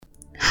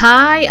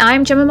Hi,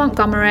 I'm Gemma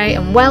Montgomery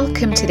and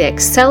welcome to the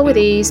Excel with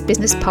Ease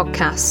business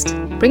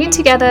podcast, bringing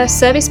together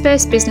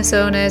service-based business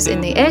owners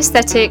in the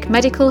aesthetic,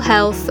 medical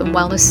health and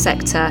wellness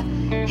sector.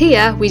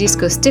 Here we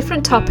discuss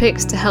different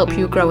topics to help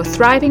you grow a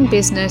thriving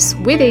business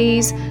with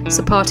ease,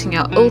 supporting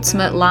your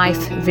ultimate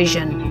life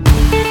vision.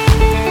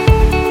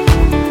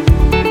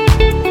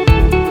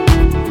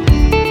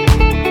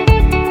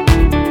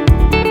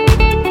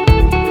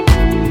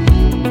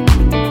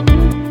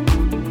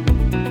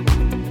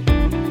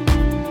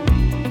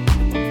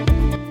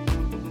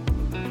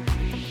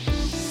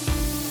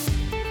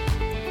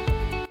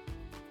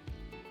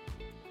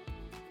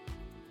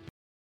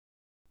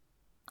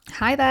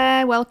 Hi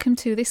there, welcome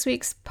to this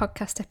week's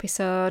podcast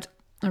episode.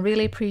 I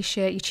really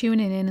appreciate you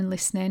tuning in and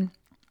listening,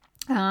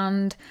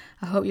 and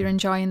I hope you're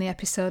enjoying the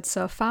episode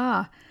so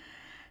far.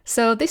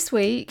 So this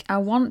week I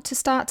want to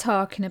start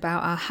talking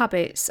about our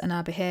habits and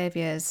our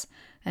behaviours,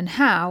 and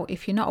how,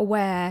 if you're not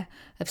aware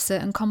of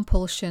certain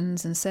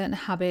compulsions and certain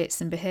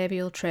habits and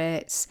behavioural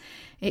traits,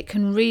 it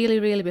can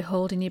really be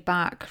holding you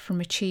back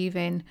from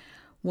achieving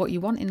what you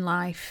want in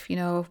life,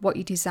 what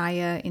you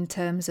desire in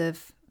terms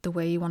of the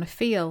way you want to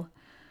feel,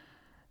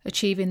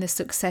 achieving the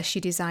success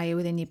you desire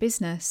within your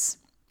business,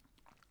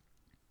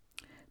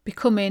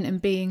 becoming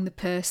and being the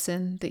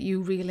person that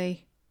you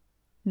really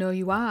know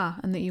you are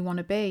and that you want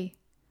to be.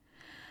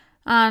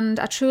 And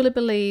I truly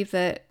believe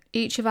that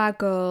each of our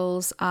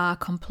goals are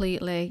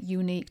completely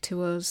unique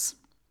to us.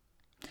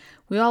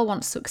 We all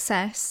want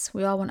success,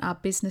 we all want our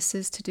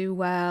businesses to do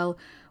well,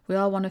 we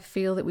all want to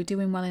feel that we're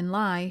doing well in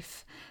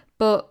life,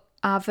 but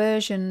our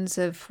versions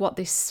of what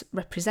this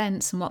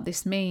represents and what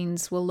this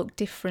means will look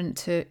different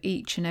to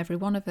each and every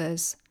one of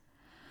us.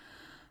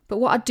 But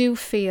what I do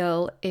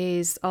feel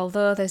is,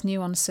 although there's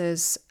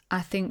nuances,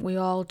 I think we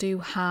all do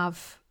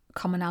have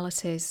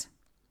commonalities.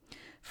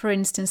 For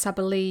instance, I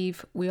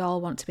believe we all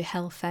want to be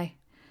healthy.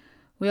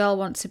 We all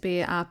want to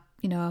be at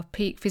our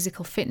peak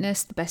physical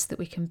fitness, the best that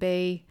we can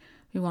be.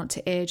 We want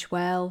to age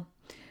well.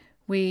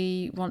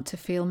 We want to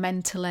feel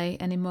mentally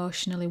and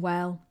emotionally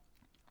well.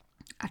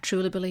 I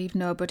truly believe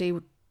nobody,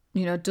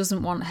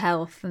 doesn't want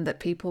health and that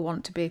people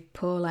want to be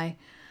poorly.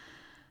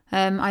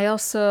 I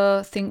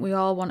also think we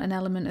all want an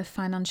element of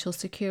financial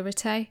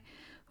security.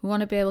 We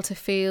want to be able to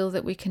feel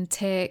that we can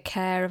take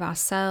care of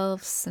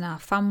ourselves and our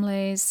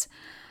families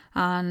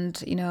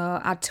and,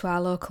 add to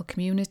our local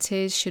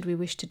communities should we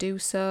wish to do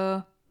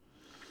so.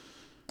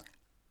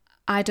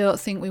 I don't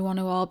think we want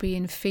to all be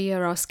in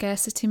fear or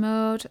scarcity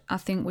mode. I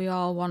think we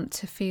all want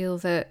to feel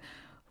that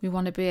we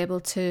want to be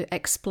able to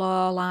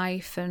explore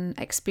life and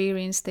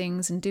experience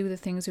things and do the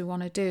things we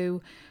want to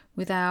do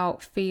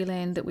without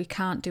feeling that we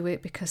can't do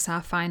it because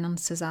our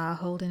finances are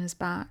holding us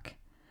back.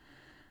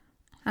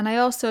 And I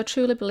also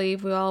truly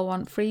believe we all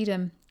want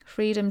freedom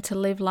to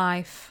live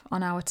life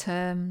on our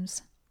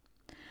terms.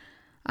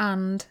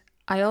 And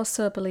I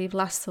also believe,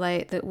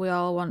 lastly, that we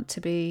all want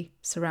to be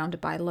surrounded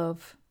by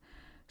love.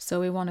 So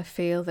we want to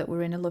feel that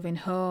we're in a loving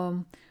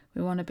home.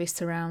 We want to be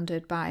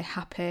surrounded by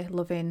happy,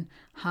 loving,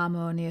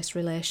 harmonious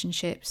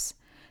relationships.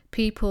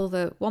 People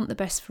that want the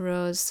best for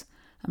us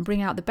and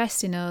bring out the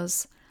best in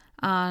us,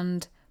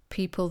 and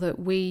people that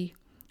we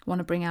want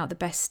to bring out the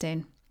best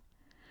in.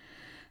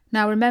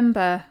 Now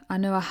remember, I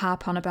know I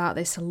harp on about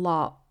this a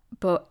lot,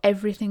 but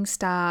everything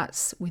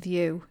starts with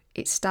you.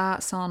 It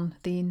starts on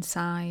the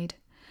inside.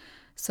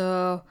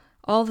 So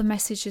all the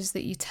messages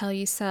that you tell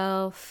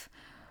yourself,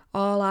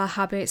 all our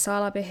habits,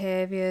 all our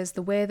behaviours,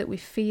 the way that we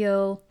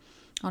feel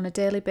on a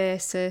daily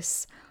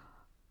basis,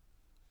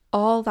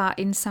 all that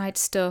inside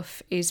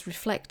stuff is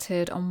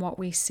reflected on what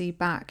we see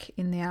back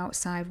in the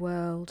outside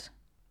world.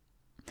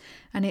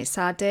 And it's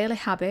our daily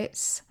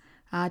habits,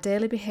 our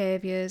daily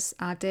behaviours,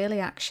 our daily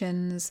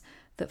actions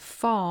that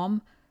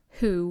form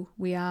who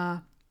we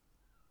are.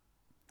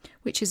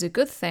 Which is a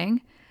good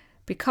thing,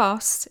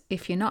 because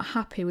if you're not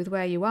happy with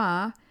where you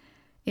are,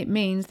 it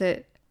means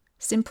that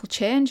simple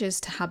changes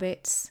to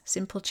habits,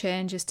 simple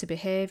changes to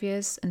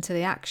behaviours and to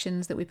the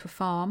actions that we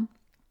perform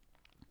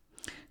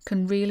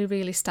can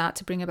really start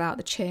to bring about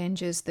the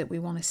changes that we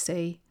want to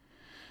see.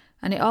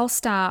 And it all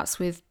starts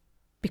with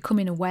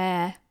becoming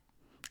aware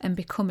and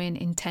becoming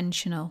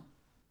intentional.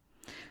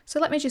 So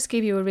let me just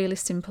give you a really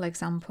simple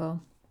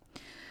example.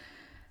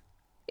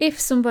 If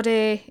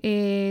somebody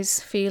is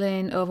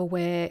feeling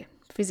overweight,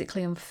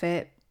 physically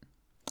unfit,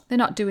 they're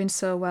not doing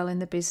so well in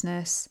the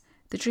business,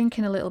 they're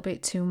drinking a little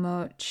bit too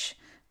much,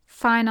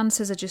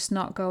 finances are just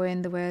not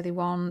going the way they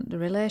want, the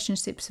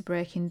relationships are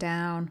breaking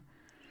down,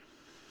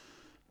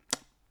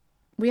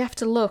 we have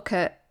to look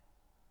at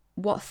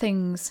what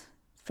things,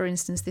 for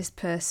instance,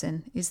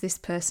 is this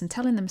person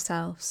telling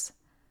themselves?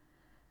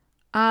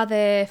 Are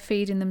they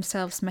feeding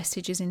themselves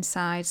messages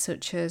inside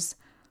such as,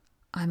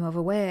 I'm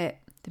overweight?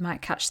 They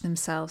might catch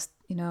themselves,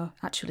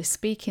 actually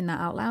speaking that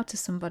out loud to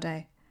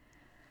somebody.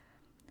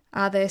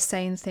 Are they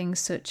saying things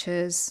such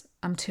as,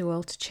 I'm too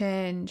old to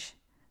change?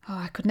 Oh,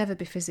 I could never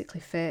be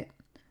physically fit.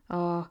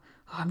 Or,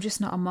 I'm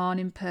just not a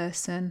morning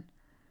person.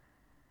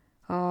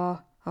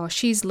 Or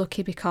she's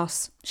lucky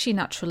because she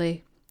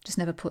naturally just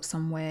never puts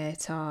on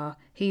weight, or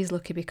he's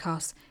lucky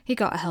because he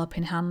got a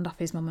helping hand off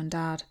his mum and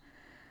dad.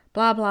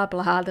 Blah, blah,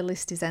 blah, the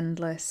list is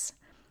endless.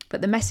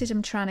 But the message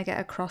I'm trying to get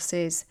across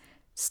is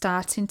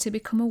starting to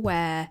become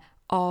aware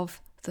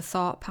of the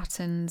thought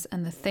patterns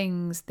and the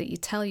things that you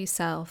tell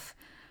yourself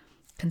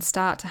can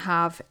start to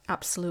have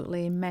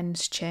absolutely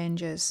immense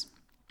changes.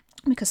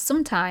 Because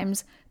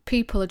sometimes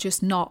people are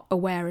just not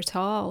aware at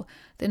all.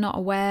 They're not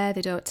aware,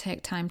 they don't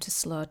take time to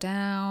slow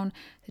down,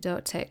 they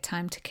don't take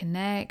time to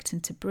connect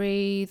and to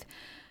breathe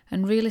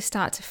and really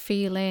start to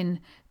feel in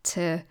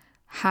to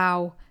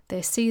how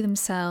they see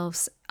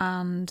themselves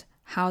and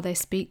how they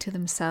speak to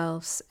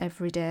themselves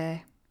every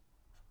day.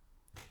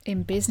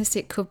 In business,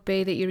 it could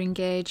be that you're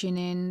engaging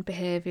in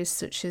behaviours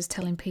such as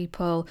telling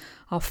people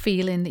or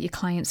feeling that your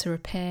clients are a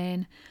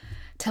pain,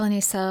 telling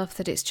yourself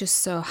that it's just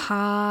so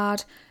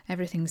hard,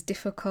 everything's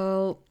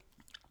difficult.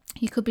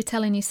 You could be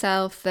telling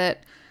yourself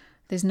that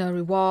there's no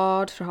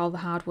reward for all the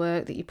hard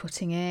work that you're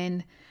putting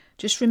in.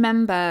 Just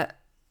remember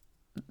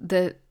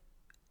that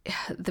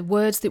the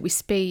words that we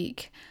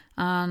speak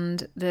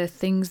and the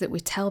things that we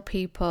tell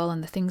people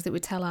and the things that we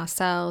tell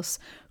ourselves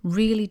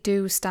really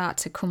do start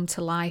to come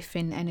to life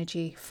in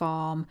energy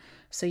form.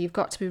 So you've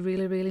got to be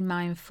really, really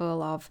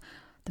mindful of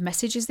the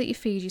messages that you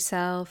feed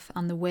yourself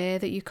and the way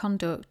that you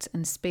conduct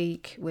and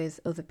speak with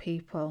other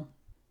people.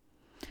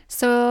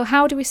 So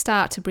how do we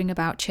start to bring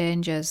about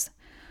changes?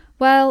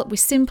 Well, we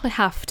simply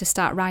have to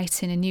start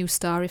writing a new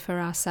story for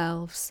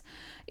ourselves.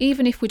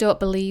 Even if we don't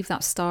believe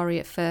that story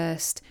at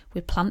first,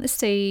 we plant the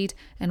seed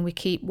and we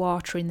keep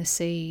watering the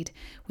seed.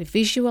 We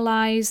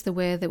visualise the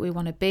way that we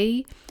want to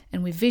be,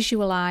 and we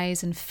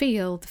visualise and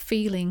feel the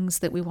feelings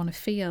that we want to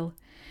feel.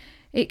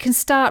 It can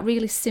start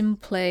really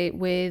simply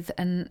with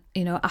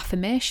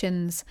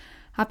affirmations.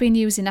 I've been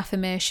using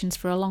affirmations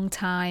for a long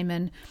time,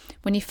 and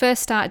when you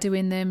first start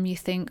doing them, you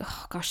think,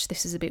 oh gosh,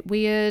 this is a bit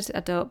weird. I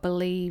don't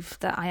believe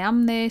that I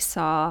am this,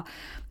 or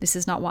this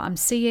is not what I'm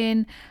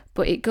seeing.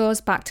 But it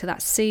goes back to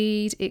that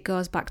seed. It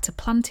goes back to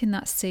planting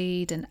that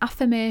seed, and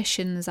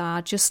affirmations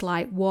are just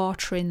like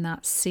watering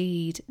that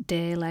seed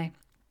daily.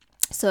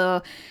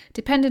 So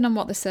depending on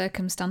what the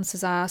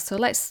circumstances are, so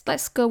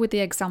let's go with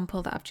the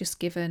example that I've just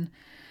given.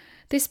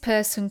 This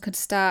person could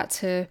start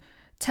to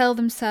tell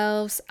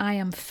themselves, I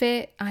am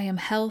fit, I am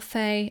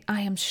healthy,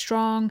 I am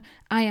strong,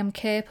 I am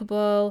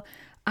capable,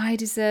 I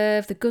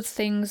deserve the good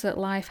things that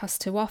life has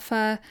to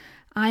offer,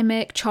 I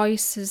make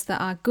choices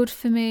that are good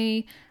for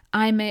me,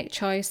 I make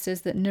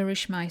choices that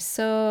nourish my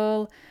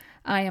soul,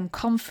 I am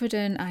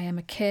confident, I am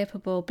a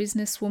capable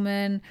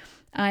businesswoman,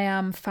 I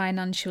am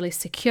financially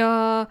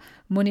secure,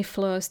 money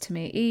flows to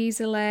me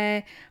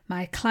easily,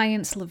 my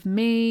clients love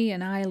me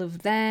and I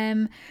love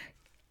them.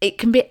 It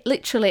can be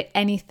literally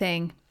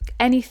anything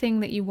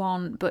that you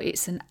want, but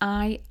it's an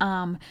I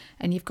am,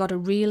 and you've got to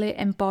really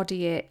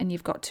embody it, and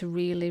you've got to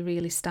really,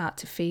 really start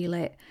to feel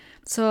it.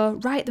 So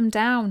write them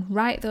down,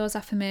 write those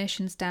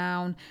affirmations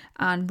down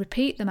and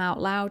repeat them out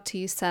loud to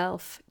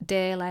yourself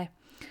daily.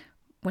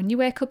 When you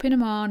wake up in the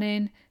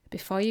morning,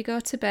 before you go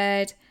to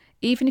bed,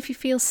 even if you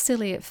feel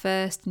silly at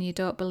first and you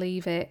don't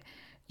believe it,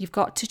 you've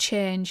got to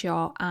change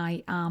your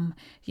I am.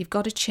 You've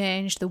got to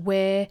change the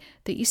way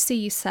that you see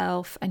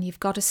yourself, and you've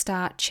got to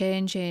start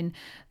changing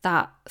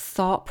that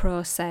thought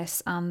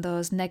process and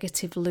those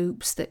negative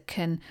loops that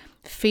can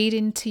feed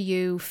into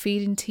you,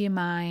 feed into your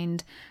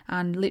mind,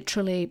 and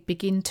literally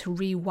begin to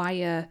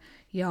rewire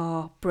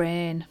your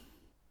brain.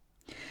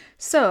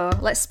 So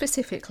let's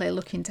specifically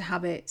look into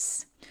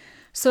habits.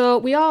 So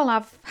we all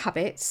have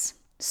habits.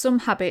 Some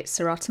habits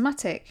are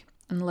automatic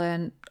and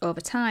learn over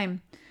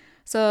time.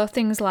 So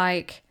things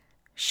like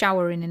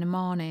showering in the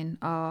morning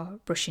or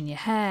brushing your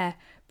hair,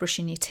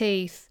 brushing your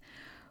teeth.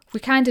 We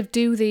kind of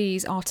do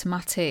these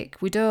automatic.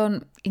 We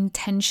don't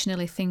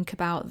intentionally think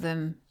about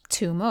them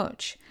too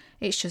much.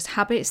 It's just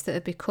habits that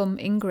have become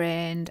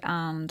ingrained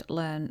and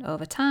learn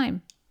over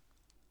time.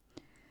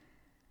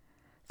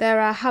 There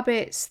are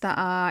habits that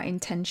are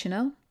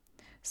intentional.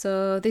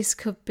 So this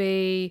could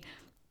be,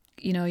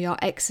 your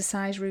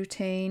exercise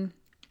routine,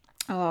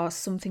 or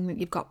something that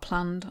you've got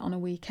planned on a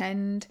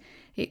weekend.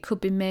 It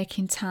could be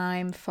making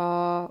time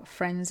for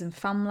friends and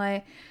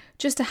family.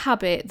 Just a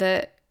habit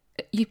that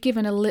you've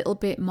given a little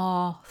bit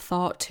more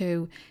thought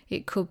to.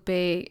 It could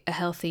be a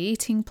healthy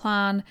eating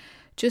plan,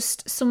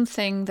 just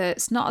something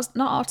that's not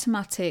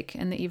automatic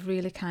and that you've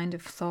really kind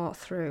of thought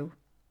through.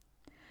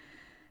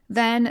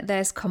 Then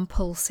there's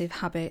compulsive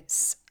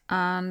habits.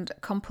 And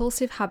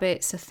compulsive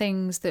habits are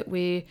things that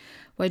we're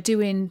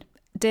doing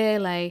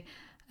daily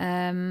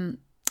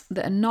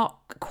that are not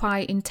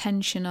quite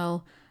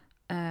intentional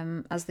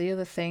as the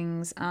other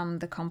things,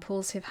 and the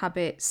compulsive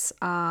habits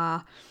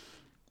are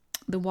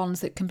the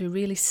ones that can be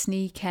really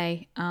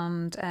sneaky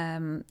and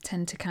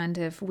tend to kind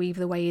of weave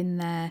their way in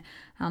there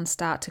and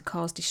start to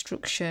cause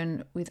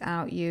destruction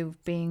without you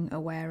being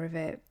aware of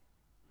it.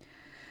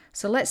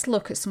 So let's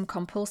look at some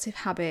compulsive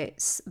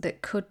habits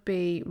that could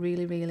be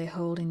really, really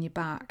holding you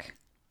back.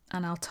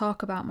 And I'll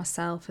talk about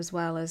myself as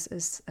well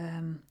as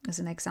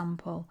an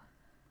example.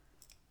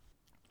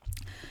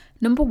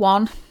 Number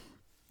one,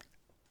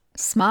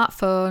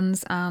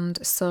 smartphones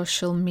and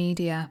social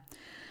media.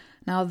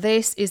 Now,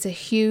 this is a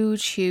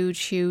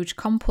huge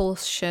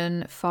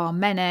compulsion for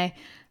many,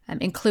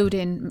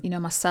 including,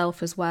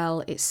 myself as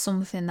well. It's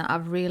something that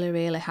I've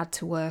really had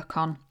to work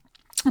on.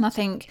 And I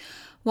think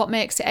what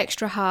makes it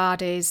extra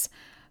hard is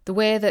the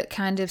way that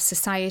kind of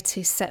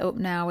society's set up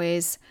now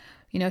is,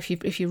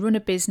 if you run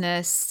a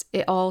business,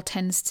 it all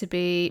tends to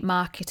be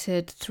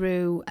marketed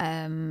through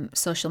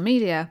social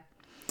media.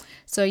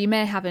 So you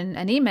may have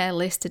an email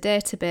list, a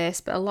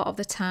database, but a lot of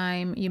the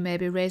time you may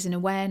be raising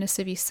awareness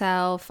of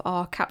yourself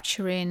or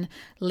capturing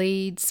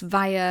leads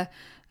via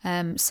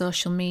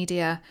social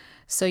media.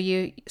 So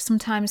you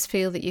sometimes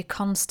feel that you're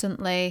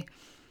constantly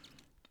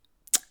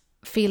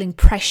feeling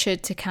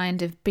pressured to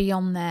kind of be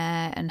on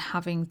there and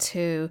having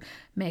to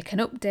make an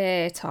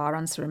update or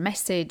answer a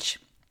message.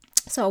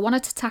 So I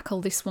wanted to tackle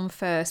this one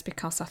first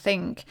because I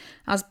think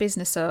as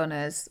business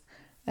owners,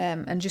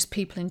 and just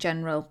people in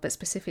general, but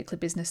specifically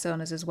business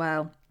owners as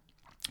well,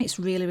 it's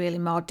really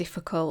more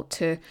difficult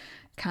to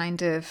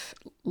kind of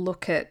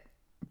look at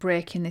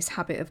breaking this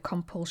habit of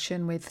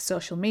compulsion with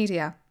social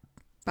media.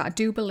 But I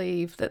do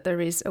believe that there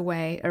is a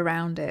way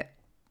around it.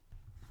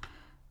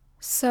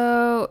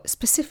 So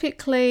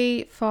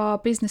specifically for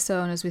business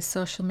owners with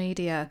social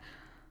media,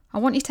 I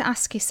want you to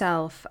ask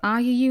yourself,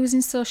 are you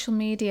using social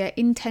media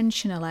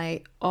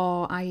intentionally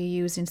or are you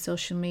using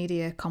social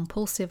media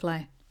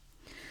compulsively?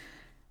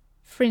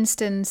 For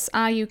instance,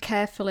 are you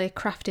carefully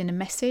crafting a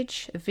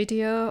message, a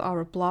video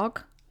or a blog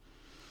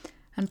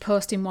and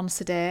posting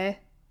once a day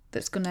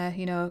that's going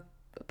to,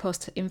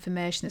 post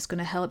information that's going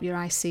to help your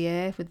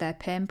ICA with their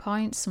pain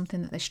points,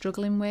 something that they're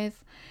struggling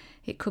with?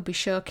 It could be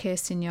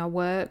showcasing your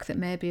work that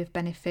may be of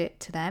benefit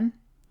to them.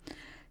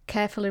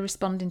 Carefully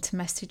responding to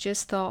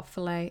messages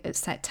thoughtfully at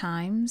set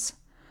times.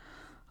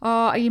 Or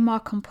are you more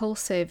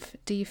compulsive?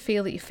 Do you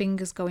feel that your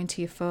fingers go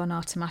into your phone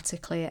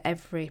automatically at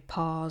every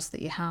pause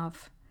that you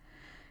have?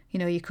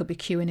 You could be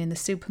queuing in the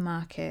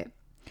supermarket,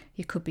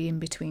 you could be in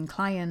between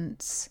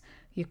clients,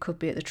 you could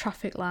be at the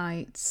traffic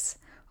lights,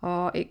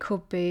 or it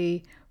could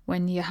be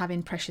when you're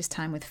having precious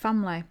time with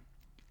family,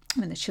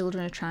 when the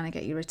children are trying to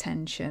get your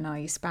attention or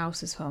your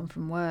spouse is home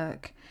from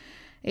work.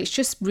 It's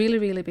just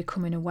really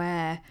becoming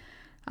aware.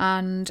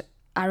 And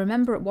I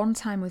remember at one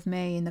time with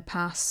me in the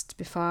past,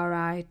 before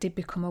I did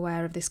become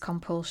aware of this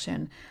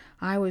compulsion,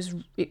 I was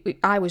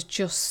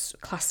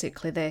just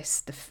classically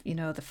this. The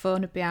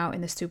phone would be out in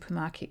the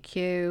supermarket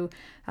queue.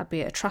 I'd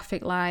be at a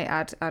traffic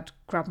light. I'd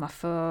grab my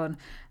phone,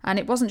 and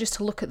it wasn't just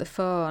to look at the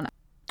phone.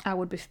 I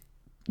would be,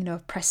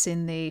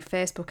 pressing the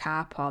Facebook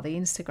app or the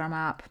Instagram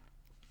app,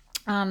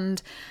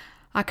 and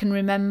I can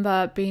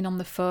remember being on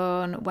the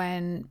phone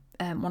when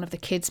one of the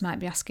kids might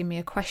be asking me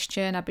a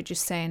question. I'd be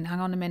just saying,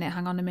 hang on a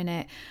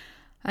minute.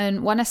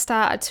 And when I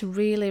started to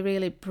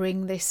really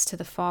bring this to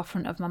the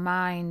forefront of my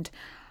mind,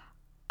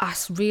 I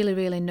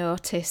really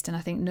noticed, and I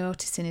think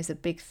noticing is a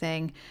big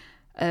thing,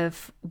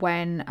 of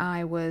when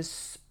I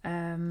was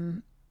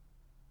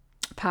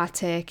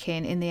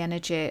partaking in the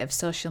energy of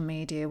social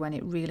media when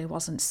it really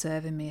wasn't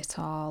serving me at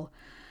all.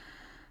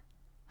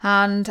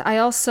 And I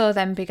also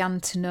then began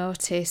to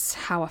notice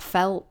how I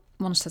felt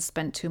once I'd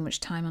spent too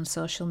much time on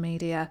social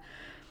media.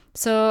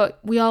 So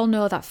we all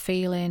know that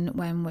feeling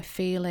when we're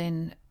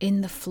feeling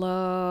in the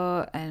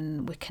flow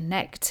and we're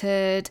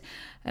connected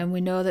and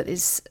we know that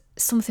there's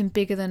something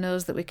bigger than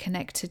us that we're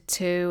connected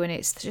to, and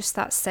it's just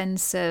that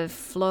sense of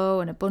flow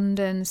and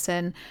abundance.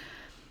 And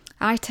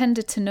I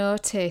tended to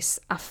notice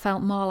I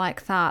felt more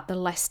like that the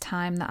less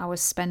time that I was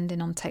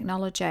spending on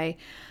technology,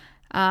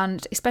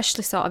 and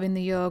especially sort of in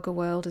the yoga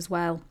world as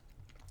well,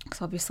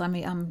 because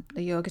obviously I'm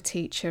a yoga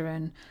teacher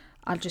and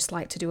I'd just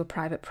like to do a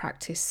private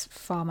practice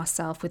for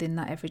myself within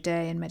that every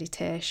day and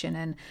meditation.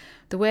 And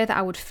the way that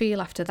I would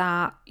feel after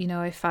that,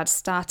 if I'd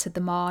started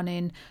the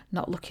morning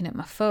not looking at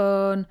my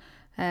phone,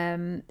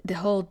 the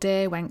whole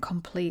day went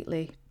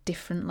completely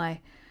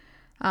differently.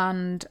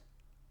 And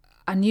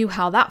I knew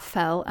how that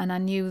felt, and I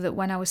knew that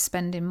when I was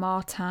spending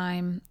more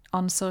time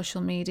on social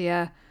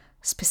media,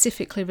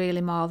 specifically really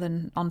more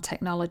than on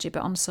technology,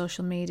 but on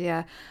social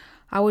media,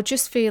 I would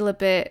just feel a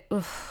bit,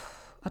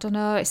 I don't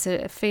know, it's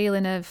a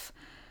feeling of,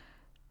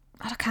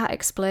 I can't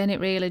explain it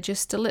really,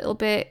 just a little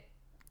bit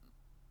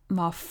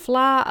more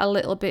flat, a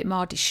little bit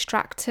more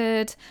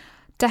distracted.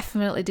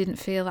 Definitely didn't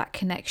feel that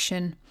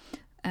connection,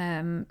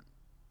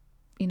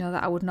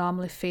 that I would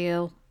normally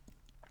feel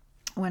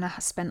when I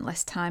spent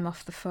less time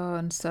off the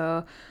phone.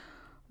 So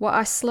what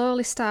I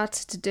slowly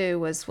started to do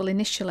was,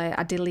 initially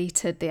I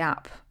deleted the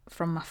app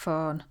from my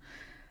phone.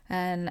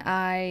 And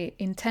I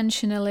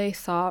intentionally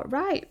thought,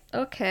 right,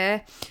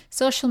 okay,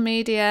 social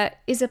media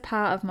is a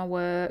part of my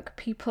work.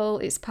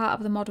 It's part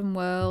of the modern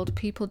world.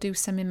 People do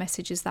send me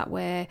messages that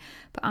way,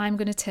 but I'm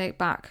going to take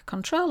back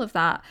control of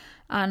that.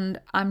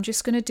 And I'm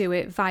just going to do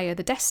it via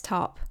the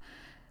desktop.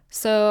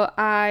 So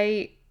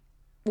I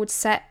would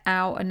set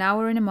out an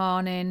hour in the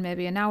morning,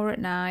 maybe an hour at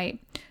night,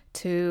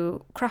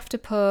 to craft a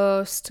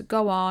post,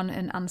 go on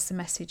and answer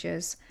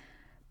messages.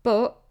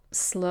 But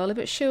slowly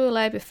but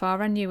surely,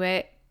 before I knew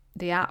it,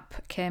 the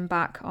app came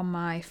back on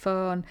my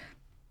phone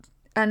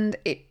And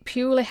it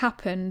purely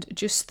happened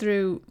just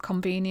through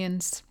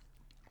convenience,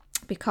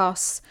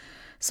 because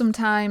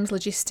sometimes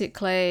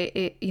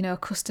logistically,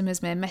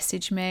 customers may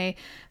message me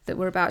that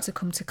we're about to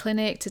come to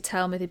clinic to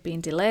tell me they've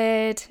been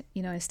delayed,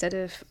 instead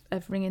of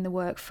ringing the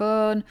work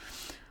phone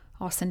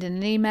or sending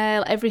an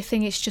email.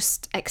 Everything is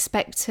just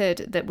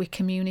expected that we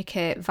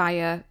communicate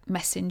via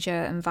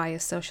Messenger and via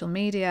social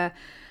media.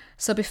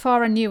 So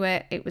before I knew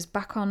it, it was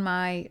back on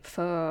my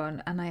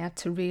phone, and I had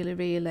to really,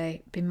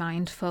 really be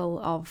mindful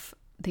of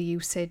the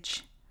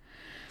usage.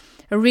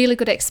 A really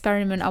good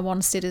experiment I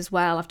once did as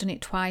well, I've done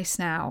it twice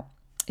now,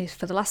 is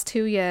for the last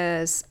 2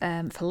 years,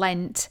 for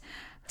Lent.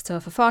 So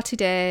for 40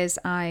 days,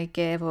 I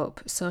gave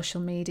up social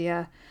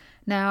media.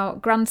 Now,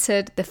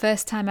 granted, the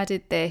first time I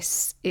did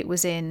this, it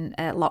was in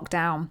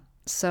lockdown.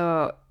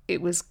 So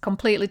it was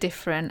completely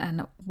different,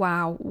 and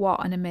wow,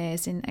 what an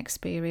amazing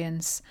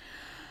experience.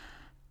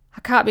 I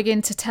can't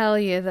begin to tell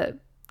you that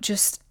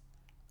just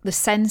the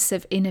sense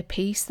of inner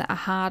peace that I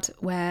had,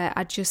 where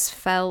I just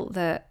felt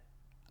that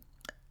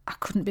I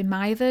couldn't be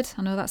mithered.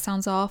 I know that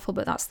sounds awful,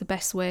 but that's the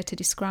best way to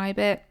describe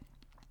it.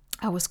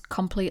 I was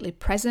completely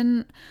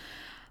present.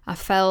 I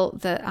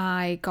felt that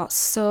I got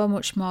so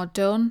much more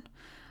done.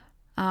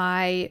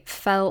 I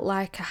felt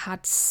like I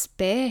had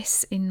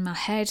space in my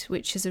head,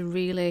 which is a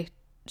really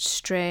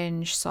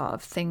strange sort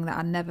of thing that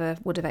I never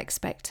would have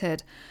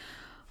expected.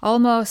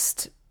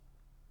 Almost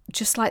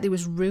just like there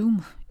was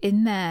room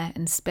in there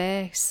and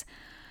space.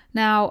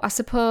 Now, I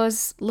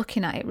suppose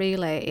looking at it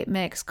really, it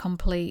makes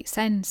complete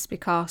sense,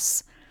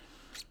 because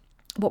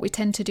what we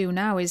tend to do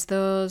now is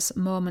those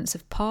moments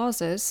of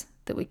pauses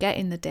that we get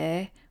in the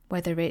day,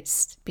 whether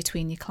it's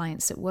between your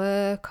clients at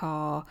work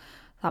or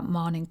that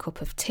morning cup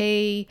of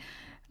tea,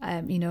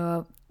 in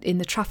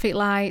the traffic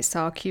lights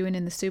or queuing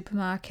in the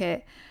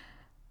supermarket,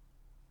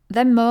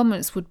 them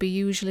moments would be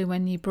usually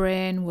when your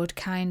brain would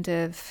kind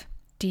of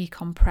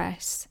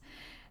decompress.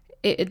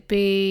 It'd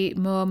be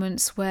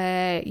moments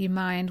where your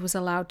mind was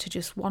allowed to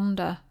just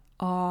wander,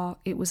 or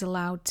it was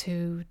allowed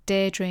to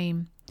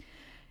daydream.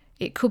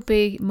 It could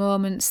be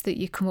moments that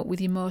you come up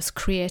with your most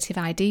creative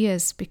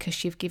ideas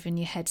because you've given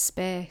your head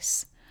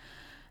space.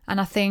 And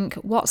I think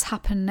what's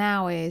happened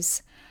now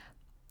is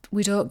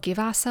we don't give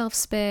ourselves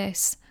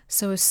space.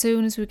 So as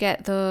soon as we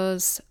get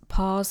those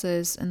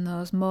pauses and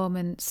those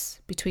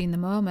moments between the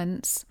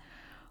moments,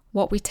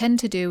 what we tend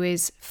to do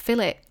is fill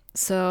it.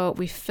 So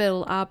we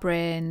fill our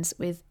brains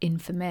with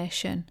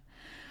information.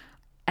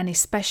 And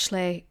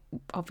especially,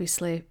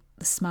 obviously,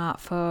 the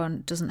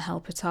smartphone doesn't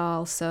help at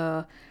all.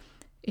 So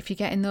if you're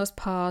getting those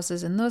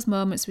pauses and those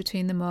moments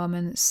between the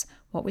moments,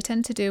 what we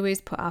tend to do is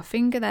put our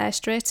finger there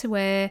straight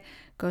away,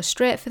 go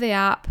straight for the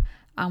app,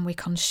 and we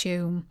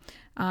consume.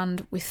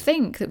 And we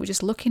think that we're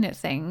just looking at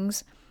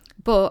things,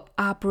 but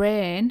our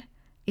brain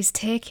is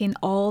taking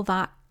all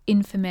that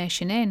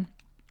information in.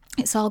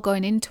 It's all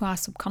going into our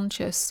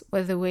subconscious,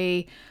 whether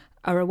we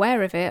are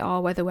aware of it or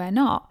whether we're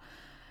not.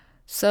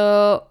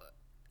 So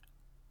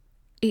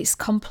it's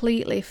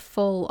completely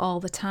full all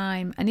the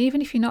time. And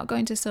even if you're not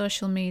going to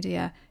social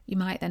media, you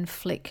might then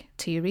flick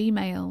to your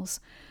emails.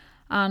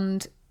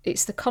 And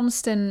it's the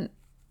constant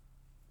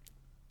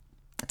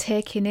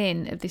taking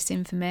in of this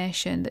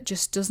information that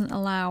just doesn't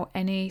allow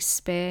any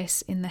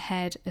space in the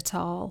head at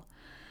all.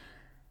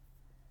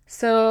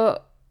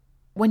 So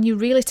when you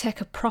really take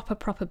a proper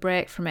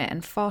break from it,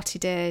 and 40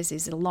 days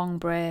is a long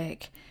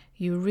break,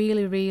 you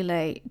really,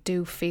 really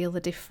do feel the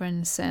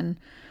difference. And,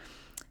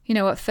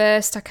 at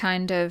first I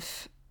kind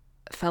of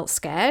felt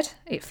scared.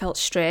 It felt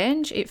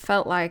strange. It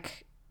felt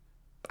like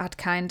I'd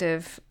kind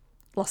of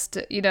lost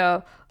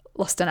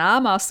an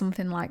arm or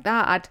something like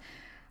that.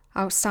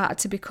 I started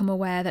to become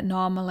aware that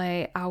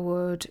normally I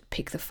would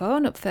pick the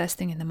phone up first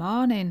thing in the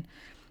morning,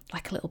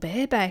 like a little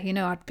baby.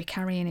 I'd be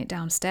carrying it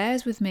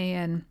downstairs with me,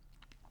 and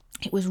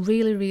it was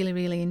really, really,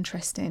 really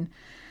interesting.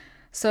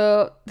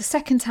 So the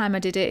second time I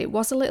did it, it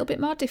was a little bit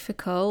more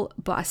difficult,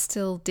 but I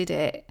still did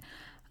it.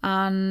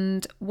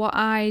 And what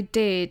I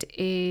did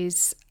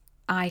is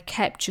I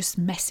kept just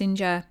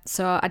Messenger.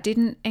 So I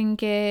didn't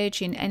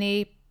engage in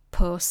any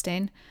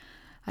posting.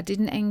 I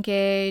didn't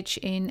engage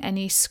in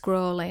any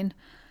scrolling.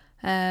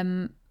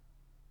 And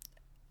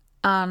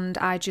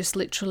I just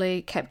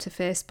literally kept a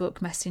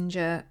Facebook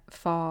Messenger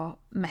for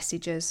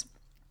messages.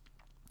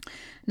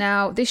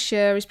 Now, this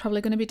year is probably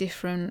going to be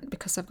different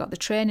because I've got the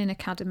training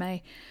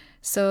academy.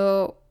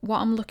 So what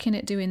I'm looking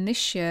at doing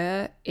this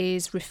year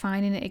is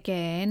refining it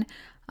again,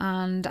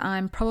 and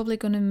I'm probably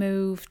going to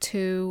move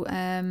to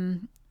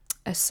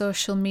a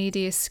social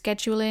media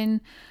scheduling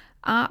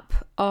app,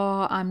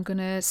 or I'm going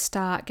to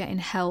start getting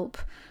help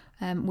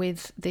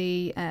with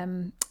the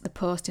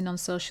posting on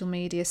social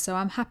media. So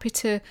I'm happy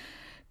to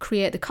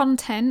create the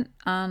content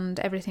and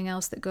everything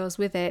else that goes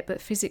with it,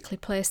 but physically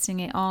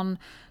placing it on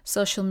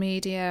social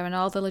media and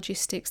all the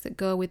logistics that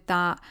go with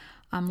that,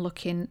 I'm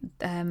looking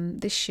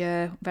this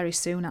year, very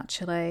soon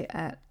actually,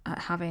 at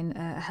having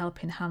a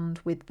helping hand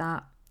with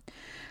that.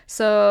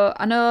 So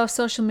I know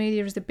social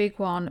media is the big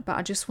one, but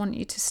I just want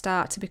you to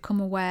start to become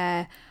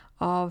aware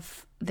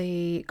of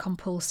the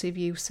compulsive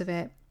use of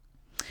it.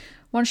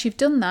 Once you've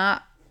done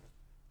that,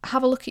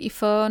 have a look at your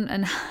phone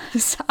and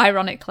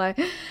ironically,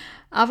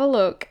 have a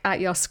look at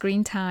your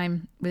screen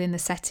time within the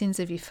settings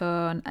of your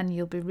phone, and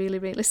you'll be really,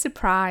 really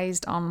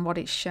surprised on what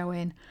it's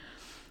showing.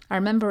 I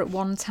remember at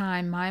one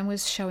time mine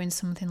was showing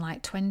something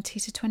like 20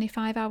 to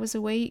 25 hours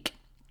a week.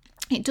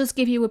 It does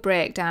give you a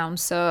breakdown,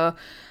 so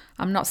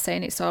I'm not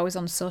saying it's always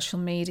on social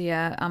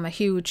media. I'm a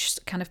huge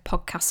kind of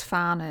podcast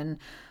fan, and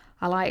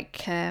I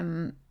like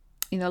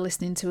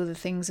listening to other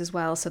things as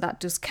well, so that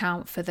does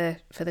count for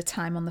the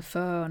time on the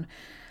phone.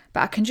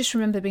 But I can just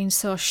remember being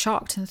so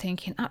shocked and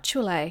thinking,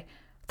 actually,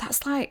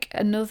 that's like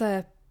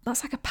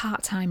a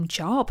part-time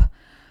job.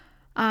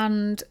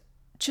 And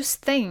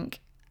just think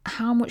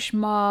how much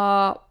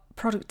more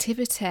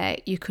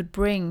productivity you could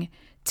bring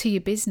to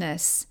your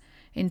business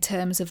in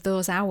terms of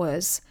those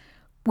hours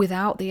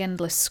without the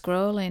endless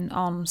scrolling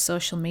on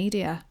social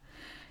media.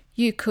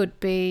 You could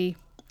be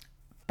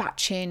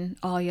batching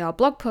all your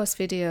blog post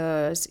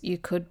videos. You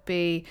could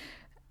be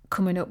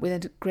coming up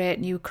with a great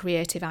new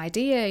creative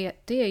idea.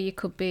 You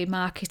could be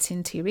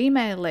marketing to your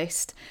email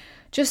list.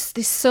 Just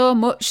there's so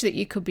much that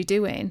you could be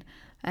doing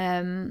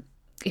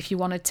if you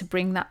wanted to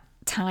bring that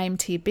time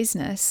to your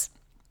business.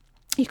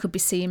 You could be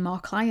seeing more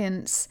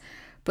clients,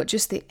 but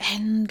just the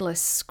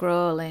endless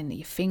scrolling,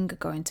 your finger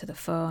going to the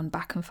phone,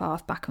 back and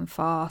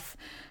forth,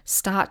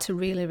 start to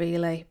really,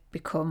 really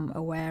become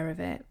aware of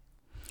it.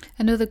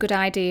 Another good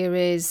idea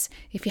is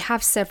if you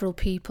have several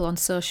people on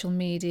social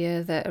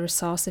media that are a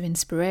source of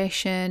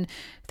inspiration,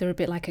 they're a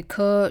bit like a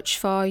coach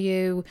for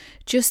you,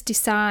 just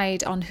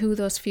decide on who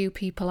those few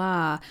people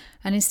are.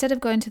 And instead of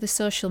going to the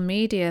social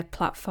media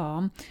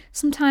platform,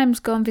 sometimes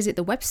go and visit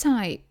the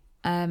website,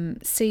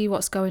 see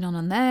what's going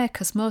on there,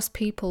 because most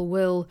people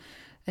will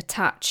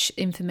attach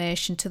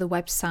information to the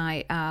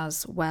website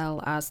as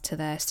well as to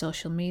their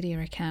social media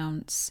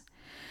accounts.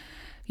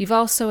 You've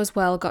also as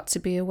well got to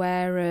be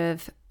aware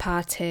of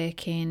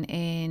partaking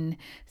in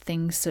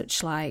things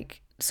such as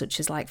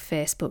like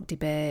Facebook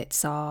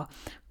debates, or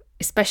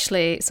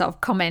especially sort of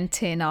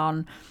commenting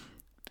on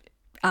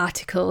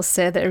articles,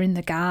 say, that are in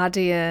The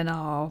Guardian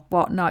or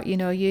whatnot.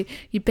 You're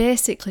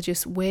basically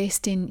just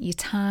wasting your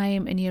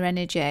time and your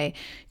energy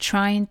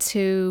trying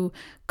to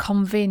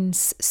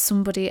convince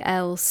somebody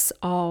else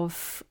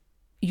of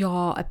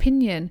your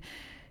opinion.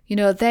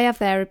 They have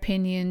their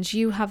opinions,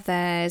 you have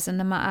theirs, and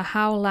no matter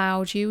how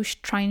loud you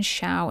try and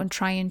shout and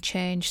try and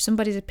change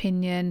somebody's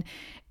opinion,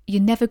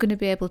 you're never going to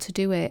be able to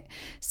do it.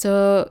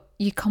 So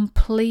you're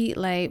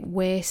completely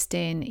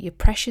wasting your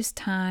precious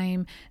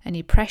time and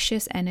your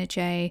precious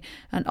energy,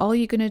 and all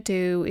you're going to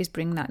do is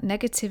bring that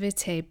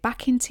negativity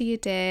back into your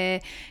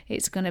day.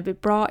 It's going to be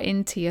brought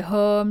into your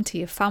home, to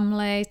your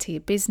family, to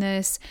your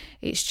business.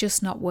 It's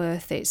just not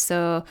worth it.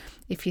 So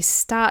if you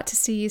start to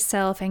see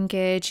yourself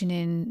engaging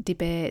in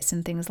debates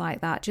and things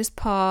like that, just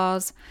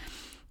pause,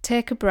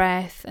 take a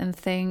breath and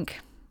think,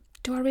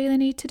 do I really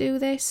need to do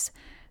this?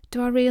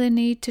 Do I really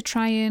need to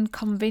try and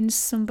convince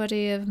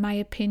somebody of my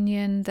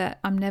opinion that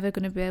I'm never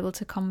going to be able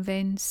to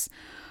convince?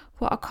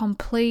 What a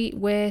complete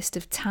waste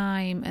of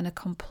time and a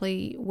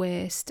complete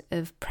waste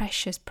of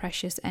precious,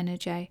 precious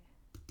energy.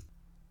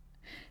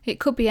 It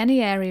could be any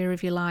area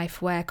of your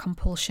life where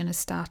compulsion has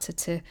started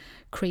to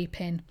creep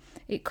in.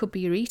 It could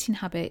be your eating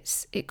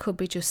habits. It could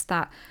be just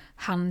that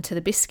hand to the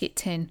biscuit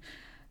tin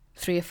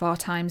 3 or 4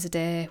 times a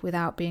day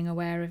without being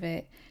aware of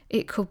it.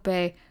 It could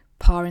be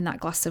pouring that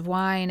glass of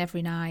wine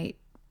every night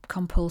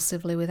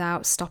compulsively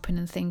without stopping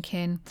and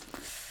thinking,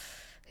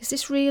 is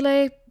this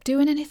really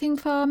doing anything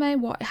for me?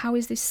 How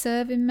is this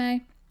serving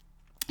me?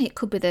 It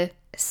could be the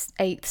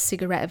 8th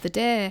cigarette of the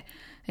day.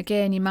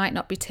 Again, you might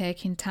not be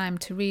taking time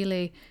to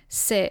really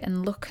sit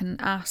and look and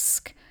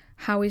ask,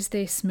 how is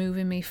this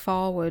moving me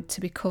forward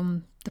to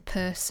become the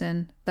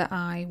person that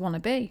I want to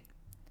be?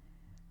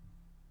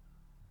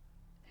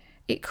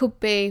 It could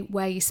be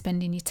where you're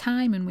spending your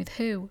time and with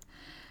who.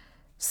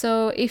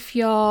 So if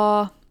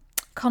you're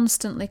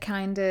constantly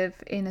kind of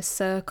in a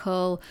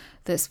circle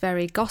that's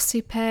very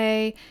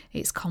gossipy,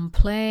 it's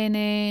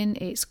complaining,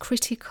 it's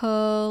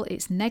critical,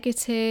 it's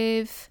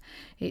negative,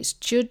 it's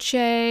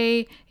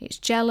judgy, it's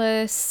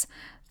jealous,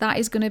 that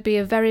is going to be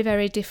a very,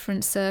 very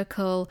different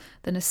circle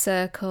than a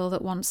circle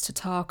that wants to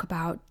talk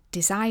about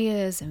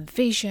desires and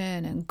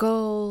vision and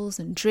goals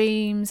and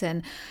dreams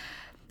and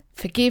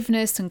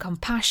forgiveness and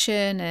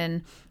compassion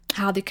and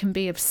how they can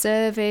be of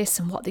service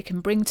and what they can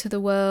bring to the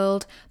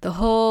world. The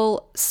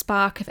whole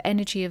spark of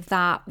energy of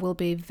that will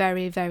be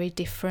very, very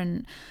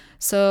different.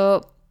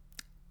 So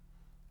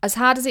as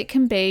hard as it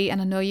can be,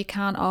 and I know you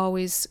can't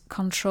always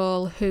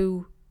control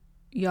who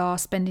you're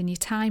spending your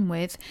time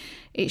with,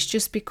 it's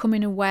just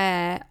becoming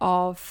aware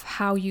of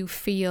how you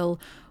feel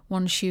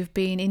once you've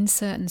been in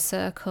certain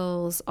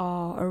circles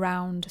or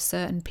around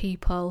certain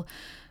people.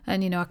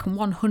 And I can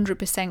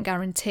 100%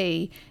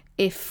 guarantee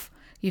if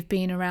you've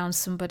been around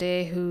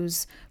somebody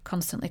who's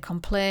constantly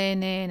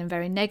complaining and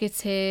very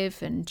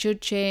negative and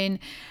judging,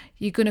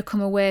 you're going to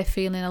come away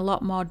feeling a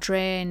lot more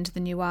drained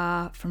than you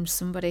are from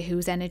somebody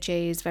whose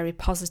energy is very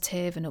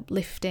positive and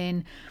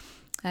uplifting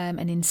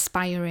and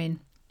inspiring.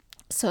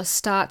 So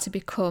start to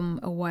become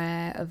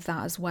aware of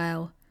that as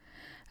well.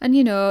 And,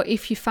 you know,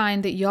 if you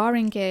find that you're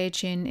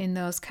engaging in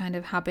those kind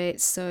of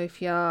habits, so if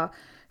you're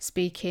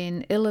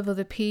speaking ill of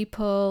other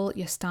people,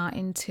 you're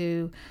starting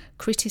to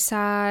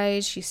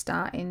criticize, you're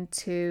starting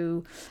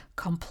to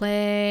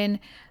complain,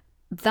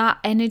 that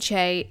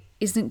energy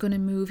isn't going to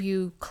move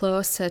you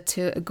closer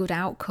to a good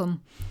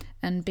outcome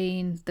and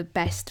being the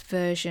best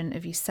version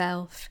of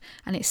yourself.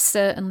 And it's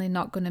certainly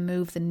not going to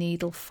move the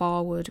needle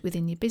forward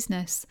within your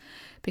business.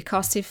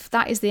 Because if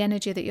that is the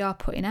energy that you're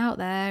putting out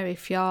there,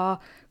 if you're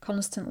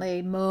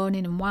constantly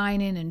moaning and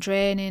whining and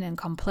draining and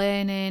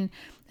complaining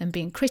and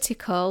being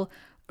critical,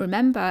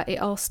 remember, it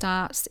all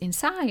starts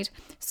inside.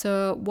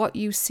 So what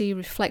you see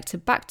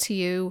reflected back to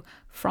you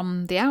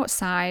from the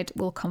outside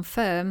will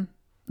confirm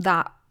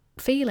that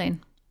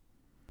feeling.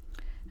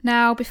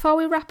 Now, before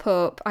we wrap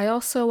up, I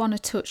also want to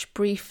touch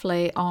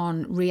briefly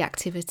on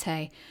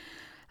reactivity.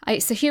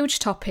 It's a huge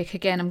topic.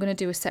 Again, I'm going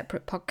to do a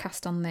separate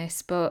podcast on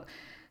this, but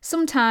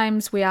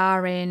sometimes we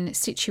are in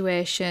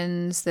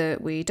situations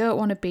that we don't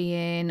want to be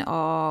in,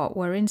 or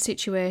we're in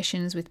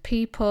situations with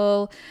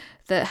people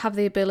that have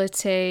the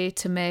ability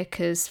to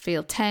make us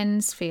feel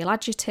tense, feel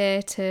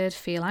agitated,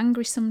 feel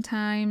angry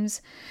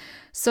sometimes.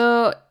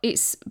 So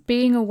it's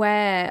being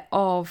aware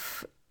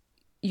of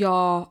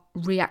your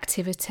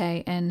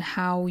reactivity and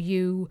how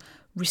you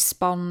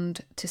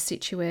respond to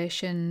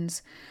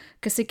situations.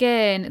 Because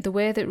again, the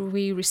way that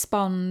we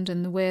respond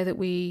and the way that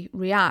we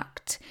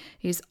react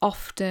is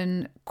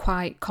often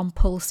quite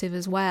compulsive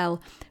as well,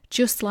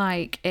 just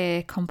like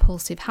a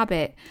compulsive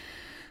habit.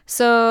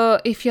 So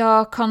if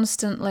you're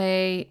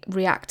constantly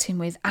reacting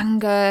with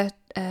anger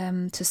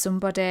to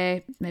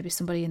somebody, maybe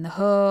somebody in the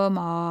home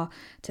or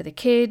to the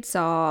kids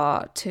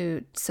or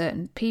to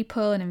certain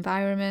people and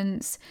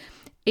environments,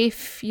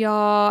 if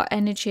your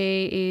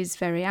energy is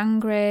very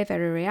angry,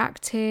 very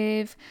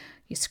reactive,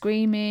 you're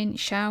screaming, you're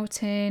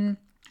shouting,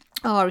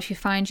 or if you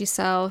find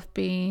yourself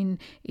being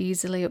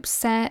easily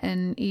upset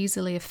and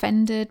easily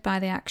offended by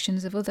the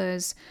actions of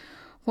others,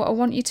 what I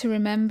want you to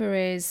remember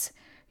is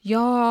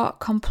you're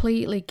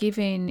completely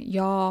giving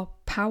your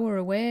power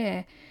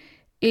away.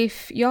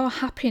 If your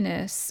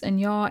happiness and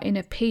your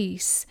inner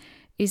peace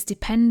is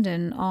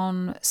dependent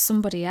on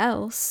somebody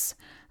else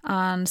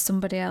and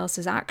somebody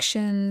else's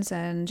actions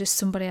and just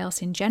somebody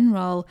else in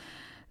general,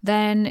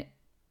 then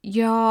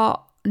you're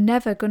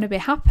never going to be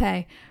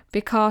happy,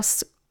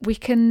 because we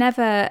can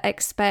never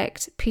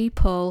expect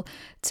people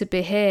to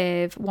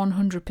behave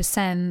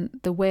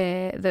 100% the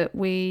way that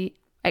we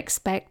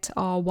expect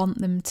or want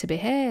them to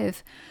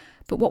behave.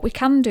 But what we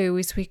can do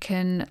is we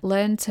can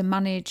learn to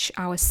manage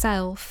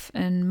ourselves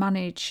and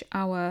manage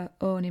our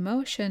own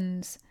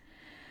emotions.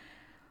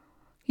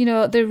 You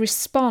know, the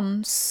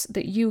response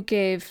that you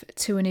give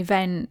to an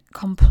event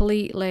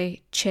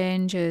completely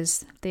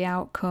changes the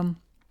outcome.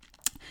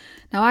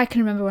 Now, I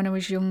can remember when I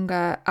was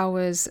younger, I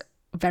was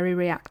very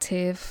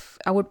reactive.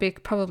 I would be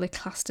probably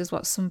classed as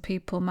what some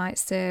people might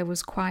say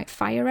was quite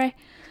fiery.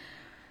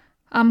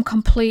 I'm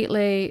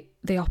completely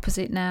the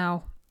opposite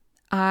now.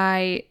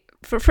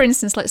 For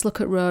instance, let's look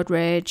at road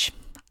rage.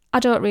 I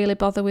don't really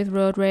bother with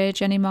road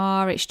rage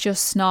anymore. It's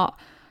just not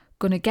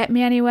going to get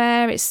me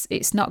anywhere.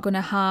 It's not going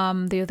to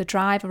harm the other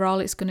driver. All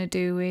it's going to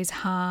do is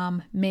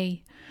harm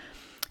me.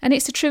 And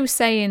it's a true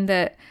saying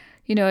that,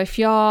 you know, if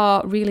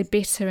you're really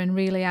bitter and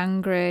really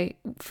angry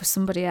for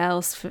somebody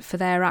else, for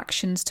their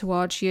actions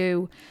towards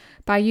you,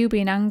 by you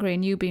being angry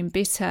and you being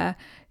bitter,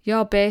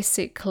 you're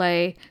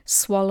basically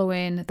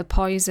swallowing the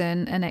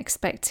poison and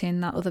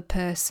expecting that other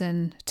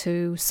person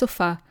to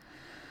suffer.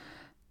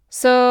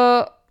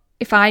 So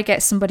if I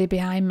get somebody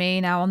behind me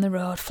now on the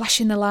road,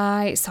 flashing the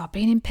lights or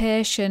being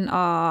impatient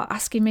or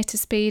asking me to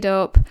speed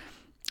up,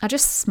 I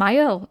just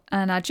smile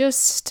and I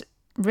just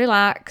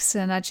relax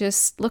and I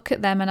just look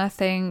at them and I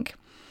think,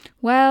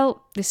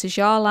 well, this is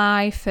your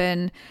life,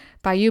 and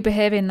by you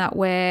behaving that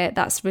way,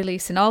 that's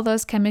releasing all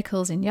those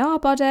chemicals in your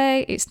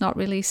body. It's not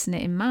releasing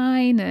it in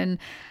mine, and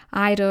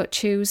I don't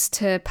choose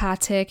to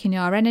partake in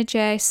your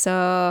energy.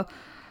 So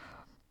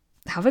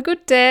have a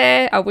good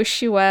day. I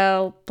wish you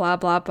well, blah,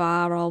 blah,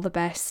 blah, all the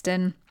best.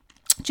 And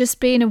just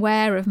being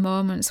aware of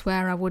moments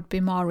where I would be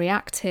more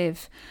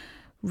reactive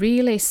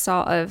really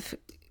sort of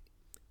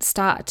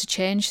started to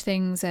change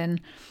things,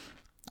 and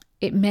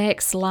it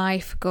makes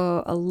life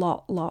go a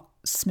lot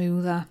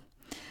smoother.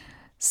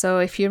 So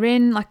if you're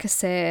in, like I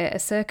say, a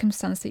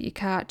circumstance that you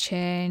can't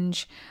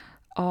change,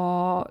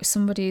 or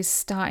somebody's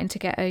starting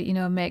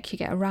to make you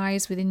get a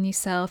rise within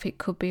yourself, it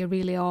could be a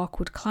really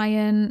awkward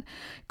client,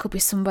 it could be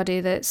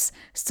somebody that's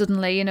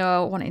suddenly,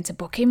 wanting to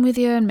book in with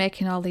you and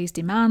making all these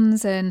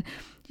demands, and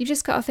you've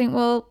just got to think,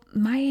 well,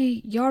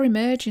 your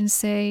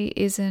emergency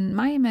isn't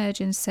my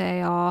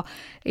emergency, or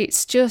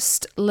it's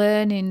just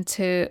learning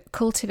to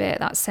cultivate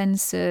that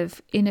sense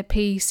of inner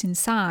peace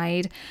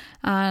inside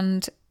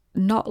and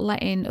not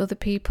letting other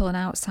people and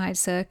outside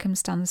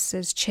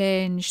circumstances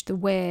change the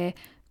way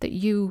that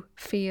you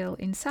feel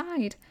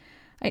inside.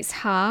 It's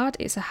hard.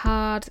 It's a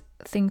hard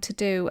thing to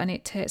do, and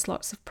it takes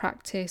lots of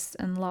practice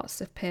and lots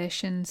of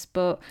patience,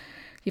 but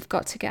You've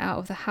got to get out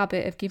of the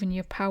habit of giving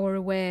your power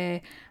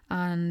away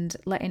and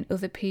letting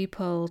other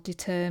people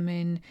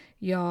determine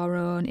your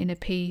own inner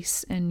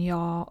peace and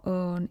your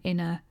own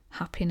inner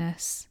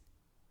happiness.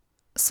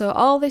 So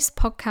all this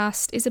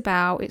podcast is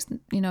about, it's,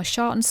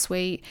 short and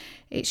sweet.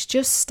 It's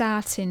just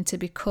starting to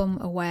become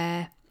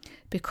aware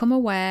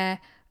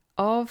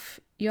of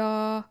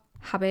your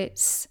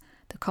habits,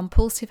 the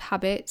compulsive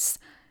habits.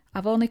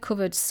 I've only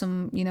covered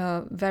some,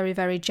 very,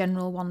 very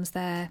general ones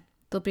there.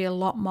 There'll be a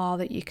lot more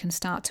that you can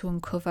start to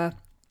uncover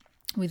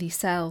with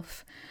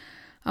yourself.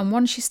 And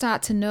once you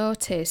start to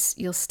notice,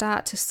 you'll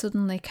start to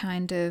suddenly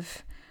kind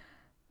of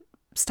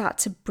start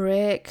to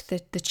break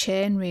the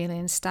chain really,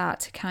 and start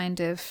to kind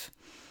of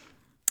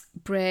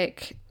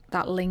break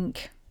that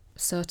link,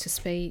 so to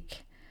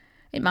speak.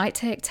 It might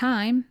take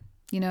time,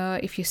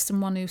 if you're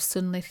someone who's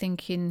suddenly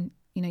thinking,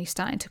 you're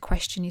starting to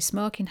question your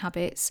smoking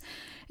habits.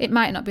 It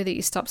might not be that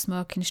you stop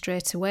smoking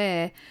straight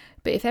away,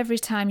 but if every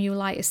time you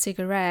light a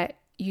cigarette,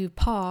 you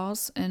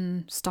pause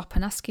and stop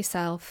and ask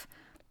yourself,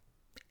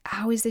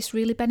 how is this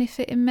really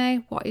benefiting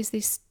me? What is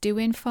this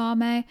doing for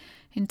me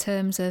in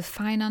terms of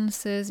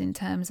finances, in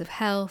terms of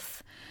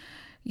health?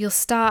 You'll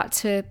start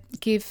to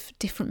give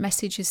different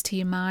messages to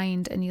your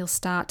mind, and you'll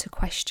start to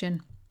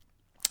question.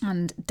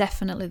 And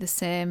definitely the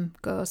same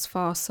goes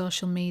for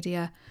social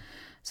media.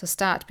 So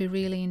start to be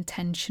really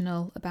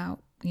intentional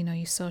about,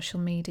 your social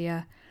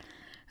media.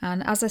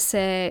 And as I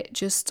say,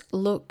 just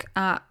look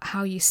at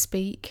how you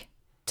speak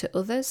to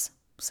others.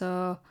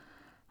 So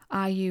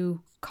are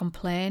you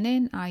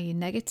complaining? Are you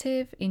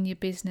negative in your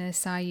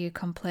business? Are you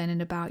complaining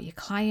about your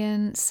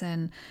clients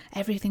and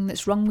everything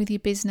that's wrong with your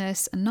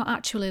business, and not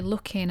actually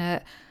looking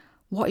at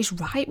what is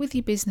right with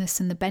your business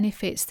and the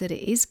benefits that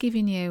it is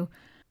giving you?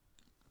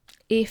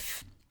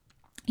 If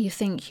you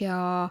think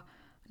you're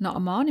not a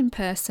morning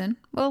person,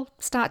 well,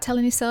 start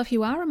telling yourself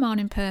you are a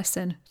morning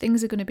person.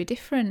 Things are going to be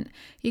different.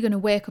 You're going to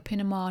wake up in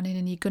the morning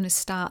and you're going to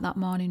start that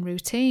morning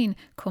routine,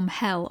 come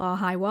hell or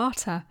high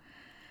water.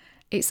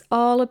 It's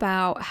all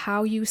about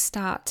how you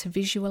start to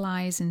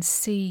visualize and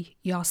see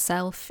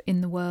yourself in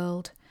the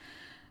world.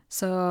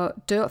 So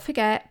don't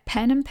forget,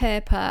 pen and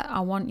paper. I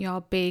want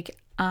your big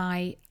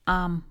I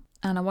am,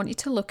 and I want you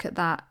to look at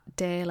that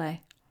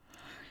daily.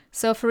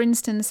 So for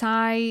instance,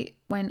 I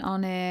went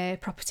on a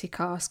property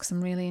course because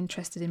I'm really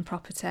interested in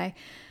property,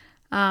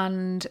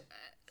 and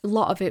a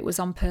lot of it was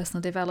on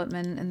personal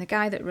development, and the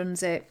guy that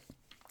runs it,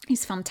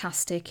 he's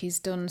fantastic. He's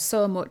done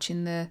so much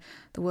in the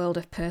world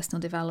of personal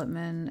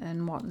development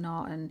and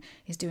whatnot, and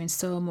he's doing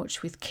so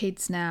much with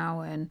kids now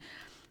and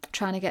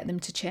trying to get them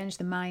to change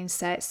the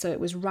mindset. So it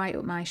was right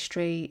up my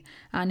street.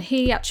 And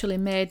he actually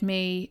made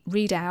me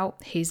read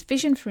out his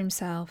vision for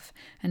himself.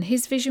 And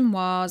his vision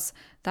was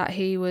that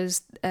he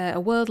was a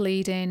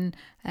world-leading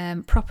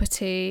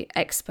property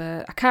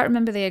expert. I can't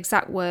remember the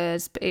exact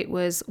words, but it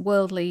was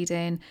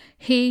world-leading.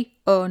 He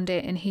owned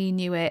it and he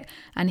knew it.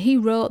 And he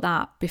wrote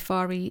that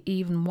before he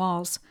even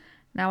was.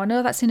 Now, I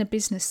know that's in a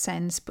business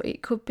sense, but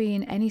it could be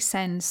in any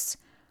sense.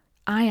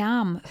 I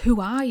am. Who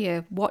are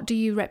you? What do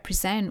you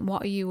represent?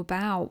 What are you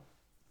about?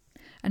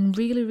 And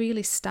really,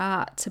 really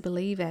start to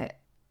believe it.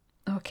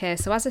 Okay,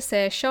 so as I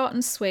say, short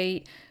and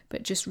sweet,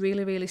 but just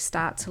really, really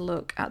start to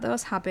look at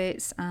those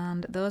habits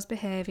and those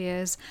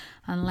behaviours,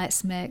 and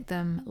let's make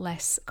them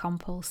less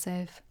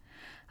compulsive.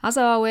 As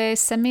always,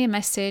 send me a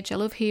message. I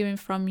love hearing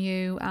from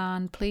you,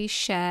 and please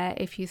share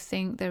if you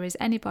think there is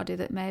anybody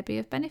that may be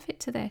of benefit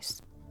to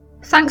this.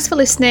 Thanks for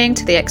listening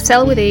to the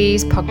Excel with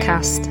Ease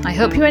podcast. I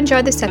hope you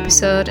enjoyed this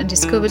episode and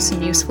discovered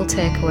some useful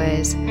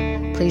takeaways.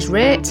 Please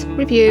rate,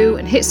 review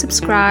and hit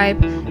subscribe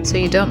so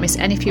you don't miss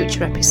any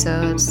future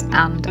episodes.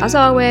 And as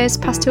always,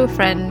 pass to a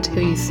friend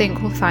who you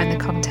think will find the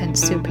content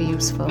super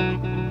useful.